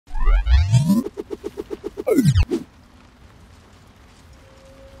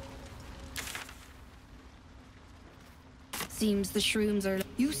Seems the shrooms are...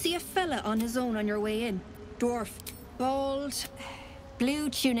 You see a fella on his own on your way in. Dwarf. Bald. Blue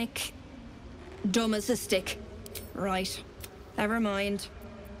tunic. Dumb as a stick. Right. Never mind.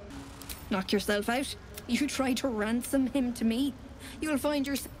 Knock yourself out. You try to ransom him to me. You'll find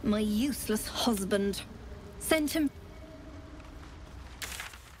my useless husband. Send him...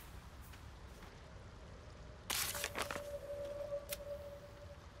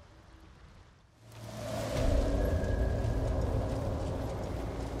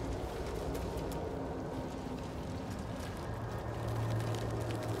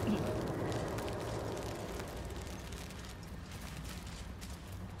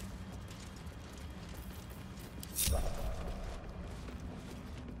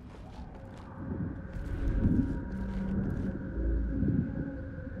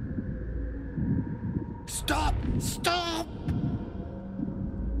 Stop! Stop!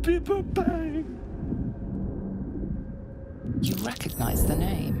 Bibberbang! You recognize the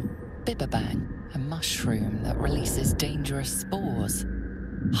name. Bibberbang, a mushroom that releases dangerous spores.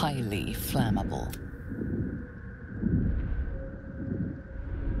 Highly flammable.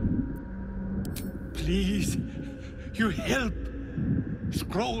 Please, you help!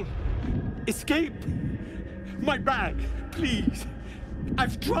 Scroll! Escape! My bag, please!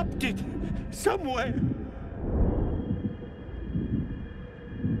 I've dropped it somewhere!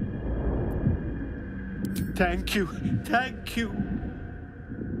 Thank you, thank you!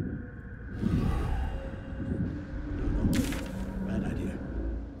 Bad idea.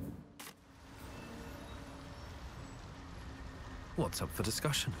 What's up for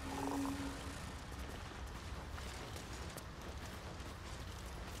discussion?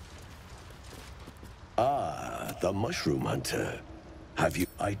 Ah, the mushroom hunter. Have you...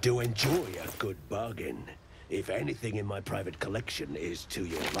 I do enjoy a good bargain. If anything in my private collection is to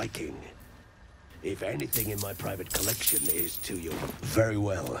your liking. If anything in my private collection is to your... Very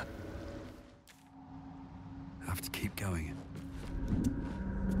well. Have to keep going.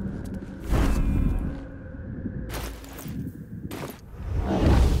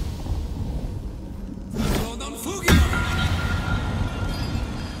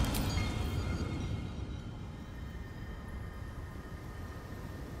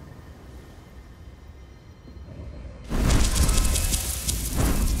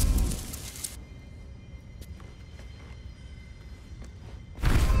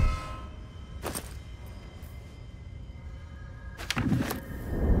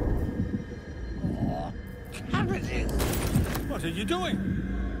 What are you doing?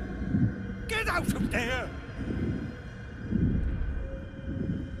 Get out of there!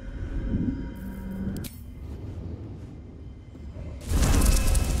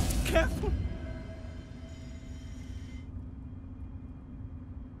 Careful!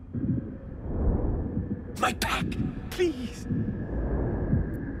 My pack, please!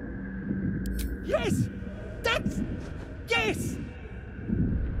 Yes! That's... Yes!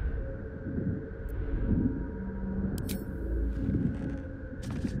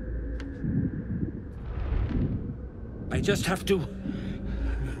 I just have to...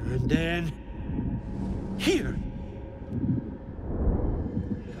 And then... Here!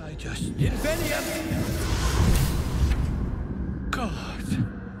 I just... God!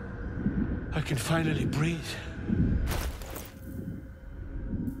 I can finally breathe.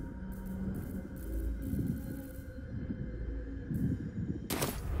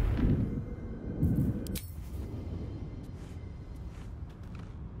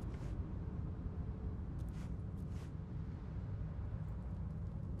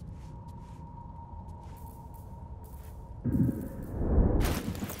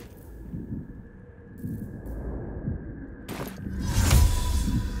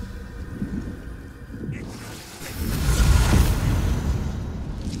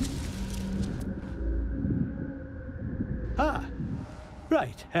 Ah,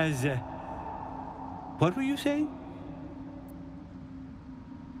 right, what were you saying?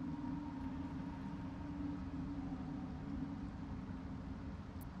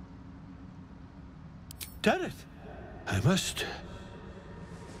 Done it. I must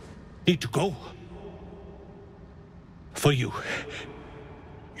need to go. For you.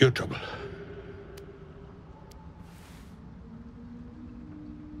 Your trouble.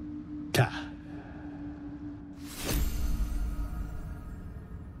 Ta.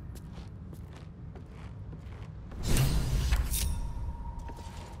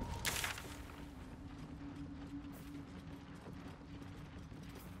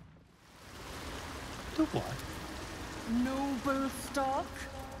 The what? Noble stock?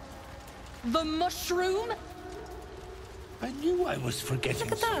 The mushroom? I knew I was forgetting.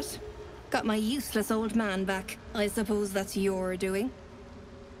 Look at that. Got my useless old man back. I suppose that's your doing.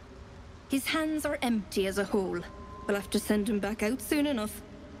 His hands are empty as a whole. We'll have to send him back out soon enough.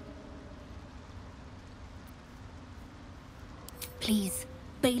 Please,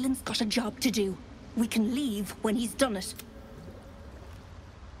 Baelen's got a job to do. We can leave when he's done it.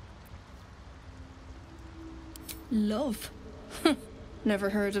 Love? Never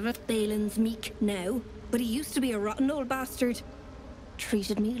heard of it. Baelen's meek now, but he used to be a rotten old bastard.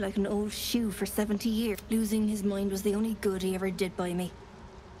 Treated me like an old shoe for 70 years. Losing his mind was the only good he ever did by me.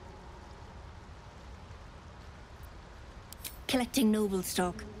 Collecting noble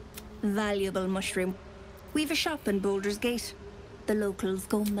stock. Valuable mushroom. We've a shop in Baldur's Gate. The locals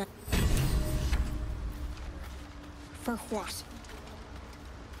go mad. For what?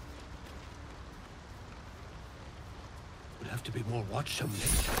 We'll have to be more watchsome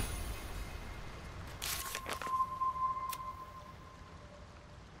next time.